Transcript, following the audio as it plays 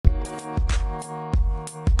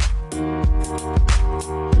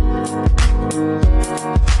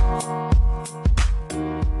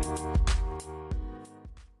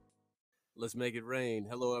Let's make it rain.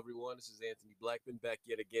 Hello, everyone. This is Anthony Blackman back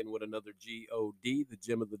yet again with another GOD, the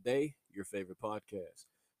Gem of the Day, your favorite podcast.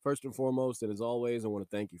 First and foremost, and as always, I want to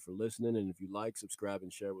thank you for listening. And if you like, subscribe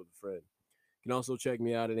and share with a friend. You can also check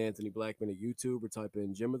me out at Anthony Blackman at YouTube or type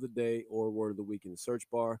in Gem of the Day or Word of the Week in the search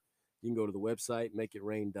bar. You can go to the website,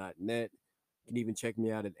 makeitrain.net. You can even check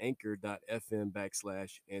me out at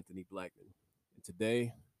anchor.fm/Anthony Blackman. And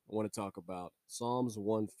today, I want to talk about Psalms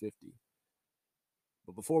 150.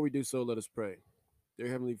 But before we do so, let us pray. Dear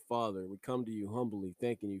Heavenly Father, we come to you humbly,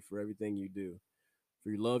 thanking you for everything you do, for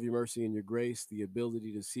your love, your mercy, and your grace, the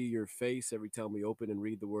ability to see your face every time we open and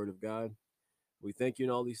read the Word of God. We thank you in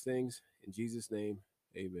all these things. In Jesus' name,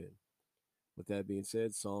 amen. With that being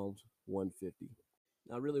said, Psalms 150.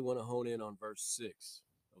 Now, I really want to hone in on verse 6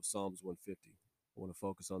 of Psalms 150. I want to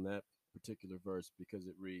focus on that particular verse because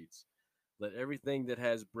it reads, "Let everything that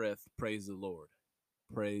has breath praise the Lord.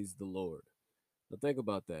 Praise the Lord." Now think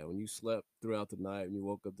about that. When you slept throughout the night and you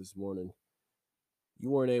woke up this morning, you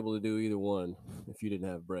weren't able to do either one if you didn't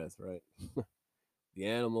have breath, right? The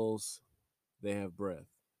animals, they have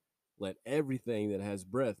breath. Let everything that has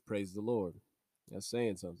breath praise the Lord. That's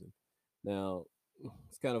saying something. Now,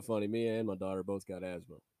 it's kind of funny. Me and my daughter both got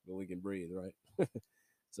asthma, but we can breathe, right?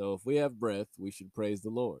 So if we have breath, we should praise the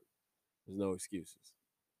Lord. There's no excuses.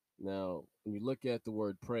 Now, when you look at the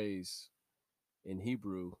word praise in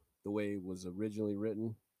Hebrew, the way it was originally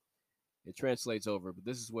written, it translates over, but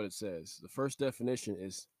this is what it says. The first definition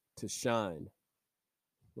is to shine.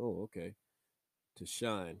 Oh, okay. To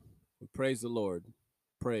shine. We praise the Lord.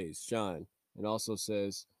 Praise, shine. It also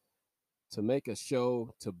says to make a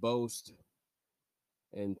show, to boast,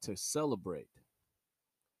 and to celebrate.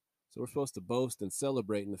 So we're supposed to boast and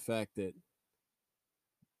celebrate in the fact that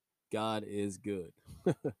God is good.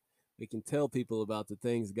 We can tell people about the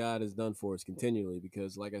things God has done for us continually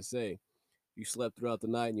because, like I say, you slept throughout the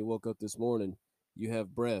night and you woke up this morning, you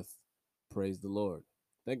have breath. Praise the Lord.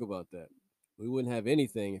 Think about that. We wouldn't have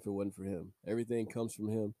anything if it wasn't for him. Everything comes from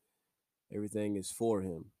him. Everything is for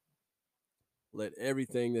him. Let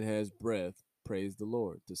everything that has breath praise the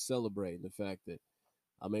Lord, to celebrate the fact that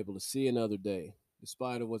I'm able to see another day.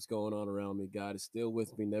 Despite of what's going on around me, God is still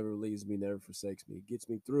with me, never leaves me, never forsakes me. He gets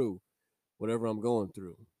me through whatever I'm going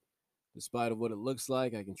through. Despite of what it looks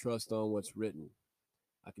like, I can trust on what's written.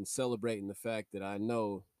 I can celebrate in the fact that I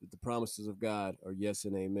know that the promises of God are yes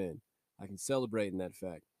and amen. I can celebrate in that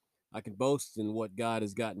fact. I can boast in what God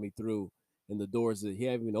has gotten me through and the doors that he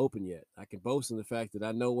haven't even opened yet. I can boast in the fact that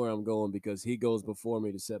I know where I'm going because he goes before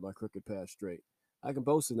me to set my crooked path straight. I can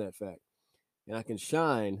boast in that fact. And I can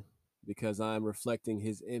shine because I'm reflecting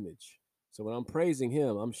his image. So when I'm praising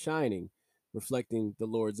him, I'm shining, reflecting the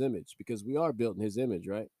Lord's image because we are built in his image,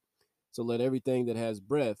 right? So let everything that has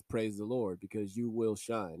breath praise the Lord because you will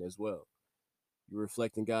shine as well. You're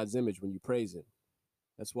reflecting God's image when you praise him.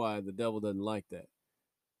 That's why the devil doesn't like that.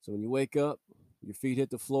 So when you wake up, your feet hit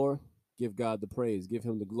the floor, give God the praise, give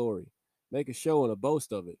him the glory. Make a show and a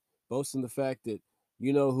boast of it. Boast in the fact that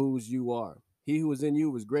you know whose you are. He who is in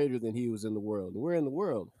you is greater than he who is in the world. And we're in the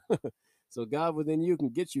world. So God within you can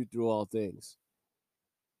get you through all things.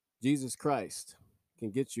 Jesus Christ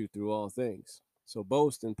can get you through all things. So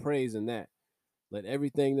boast and praise in that. Let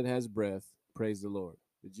everything that has breath praise the Lord.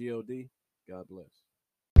 The GOD, God bless.